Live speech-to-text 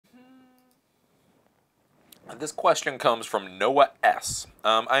This question comes from Noah S.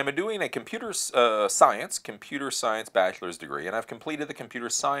 I am doing a computer science bachelor's degree, and I've completed the computer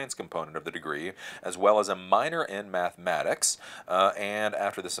science component of the degree, as well as a minor in mathematics, and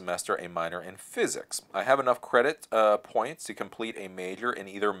after the semester, a minor in physics. I have enough credit points to complete a major in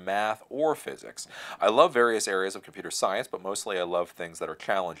either math or physics. I love various areas of computer science, but mostly I love things that are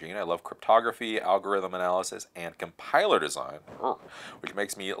challenging. I love cryptography, algorithm analysis, and compiler design, which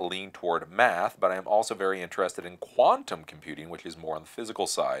makes me lean toward math, but I am also very interested in quantum computing, which is more on the physical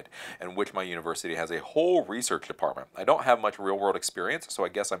side, and which my university has a whole research department. I don't have much real-world experience, so I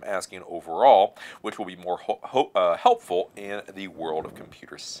guess I'm asking overall, which will be more helpful in the world of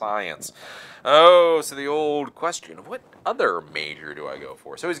computer science. Oh, so the old question, what other major do I go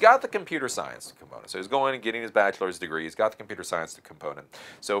for? So he's got the computer science component. So he's going and getting his bachelor's degree. He's got the computer science component.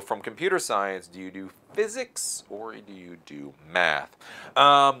 So from computer science, do you do physics or do you do math?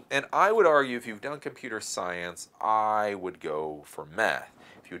 And I would argue if you've done computer science, I would go for math.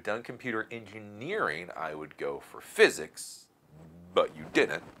 If you've done computer engineering, I would go for physics, but you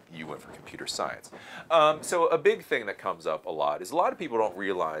didn't. You went for computer science. So a big thing that comes up a lot is a lot of people don't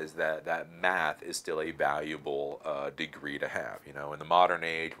realize that math is still a valuable degree to have. You know, in the modern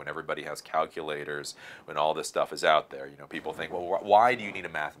age, when everybody has calculators, when all this stuff is out there, you know, people think, well, why do you need a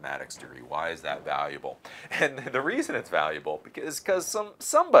mathematics degree? Why is that valuable? And the reason it's valuable is because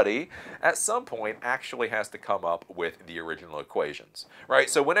somebody at some point actually has to come up with the original equations, right?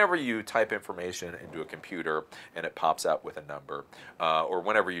 So whenever you type information into a computer and it pops out with a number, or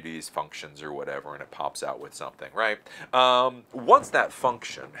whenever you do these functions or whatever and it pops out with something, right? Once that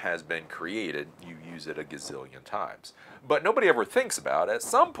function has been created, you use it a gazillion times. But nobody ever thinks about it. At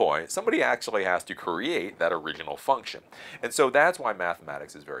some point, somebody actually has to create that original function. And so that's why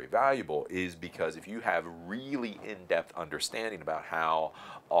mathematics is very valuable, is because if you have really in-depth understanding about how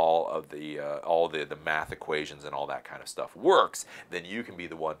all the math equations and all that kind of stuff works, then you can be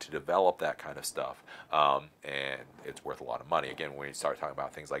the one to develop that kind of stuff, and it's worth a lot of money. Again, when you start talking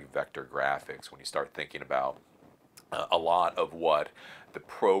about things like vector graphics, when you start thinking about a lot of what the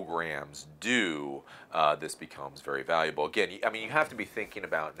programs do, this becomes very valuable. Again, I mean, you have to be thinking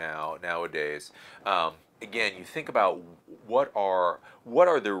about nowadays. Again, you think about what are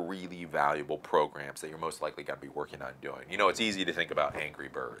the really valuable programs that you're most likely going to be working on doing. You know, it's easy to think about Angry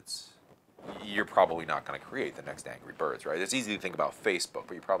Birds. You're probably not going to create the next Angry Birds, right? It's easy to think about Facebook,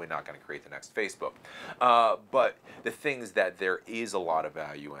 but you're probably not going to create the next Facebook. But the things that there is a lot of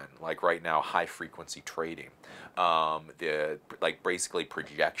value in, like right now, high frequency trading, like basically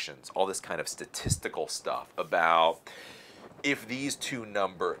projections, all this kind of statistical stuff about if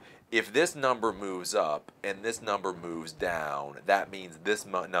if this number moves up and this number moves down, that means this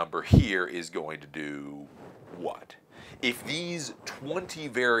number here is going to do what? If these 20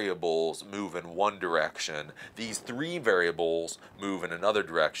 variables move in one direction, these 3 variables move in another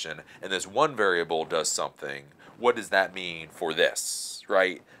direction, and this one variable does something, what does that mean for this,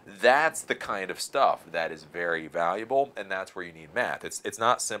 right? That's the kind of stuff that is very valuable, and that's where you need math. It's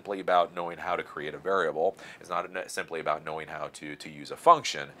not simply about knowing how to create a variable. It's not simply about knowing how to use a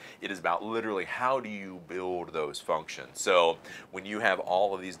function. It is about literally how do you build those functions. So when you have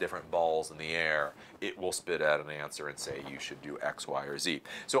all of these different balls in the air, it will spit out an answer and say you should do X, Y, or Z.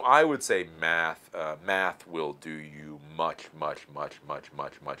 So I would say math will do you much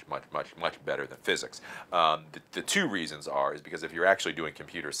better than physics. The two reasons is because if you're actually doing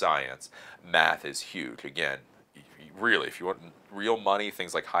computer science, math is huge. Again, really, if you want real money,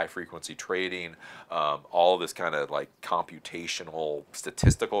 things like high frequency trading, all of this kind of like computational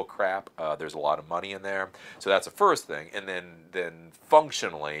statistical crap, there's a lot of money in there. So that's the first thing. And then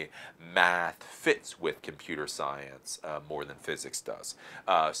functionally, math fits with computer science more than physics does.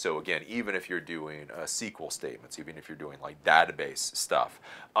 So again, even if you're doing SQL statements, even if you're doing like database stuff,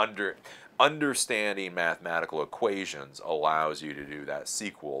 understanding mathematical equations allows you to do that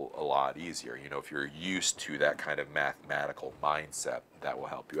SQL a lot easier. You know, if you're used to that kind of mathematical mindset, that will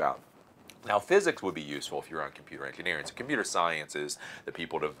help you out. Now, physics would be useful if you're on computer engineering. So computer science is the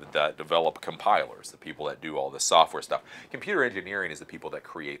people that develop compilers, the people that do all the software stuff. Computer engineering is the people that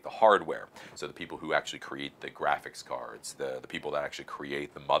create the hardware. So the people who actually create the graphics cards, the people that actually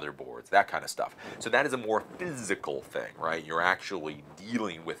create the motherboards, that kind of stuff. So that is a more physical thing, right? You're actually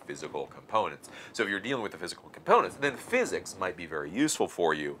dealing with physical components. So if you're dealing with the physical components, then physics might be very useful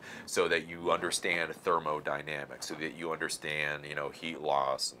for you so that you understand thermodynamics, so that you understand, you know, heat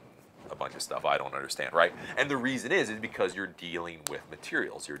loss, and a bunch of stuff I don't understand, right? And the reason is because you're dealing with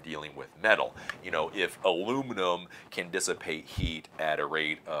materials, you're dealing with metal. You know, if aluminum can dissipate heat at a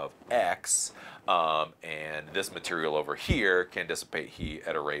rate of X, and this material over here can dissipate heat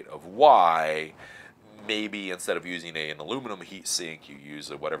at a rate of Y, maybe instead of using an aluminum heat sink, you use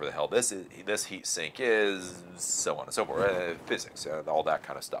whatever the hell this heat sink is, so on and so forth, physics, all that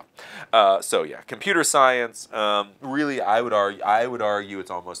kind of stuff. So yeah, computer science. Really, I would argue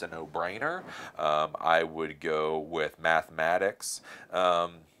it's almost a no-brainer. I would go with mathematics.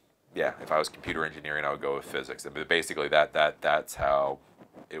 Yeah, if I was computer engineering, I would go with physics. But basically, that's how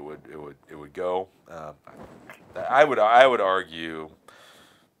it would go. I would argue.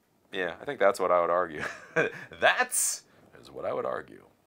 Yeah, I think that's what I would argue. That's what I would argue.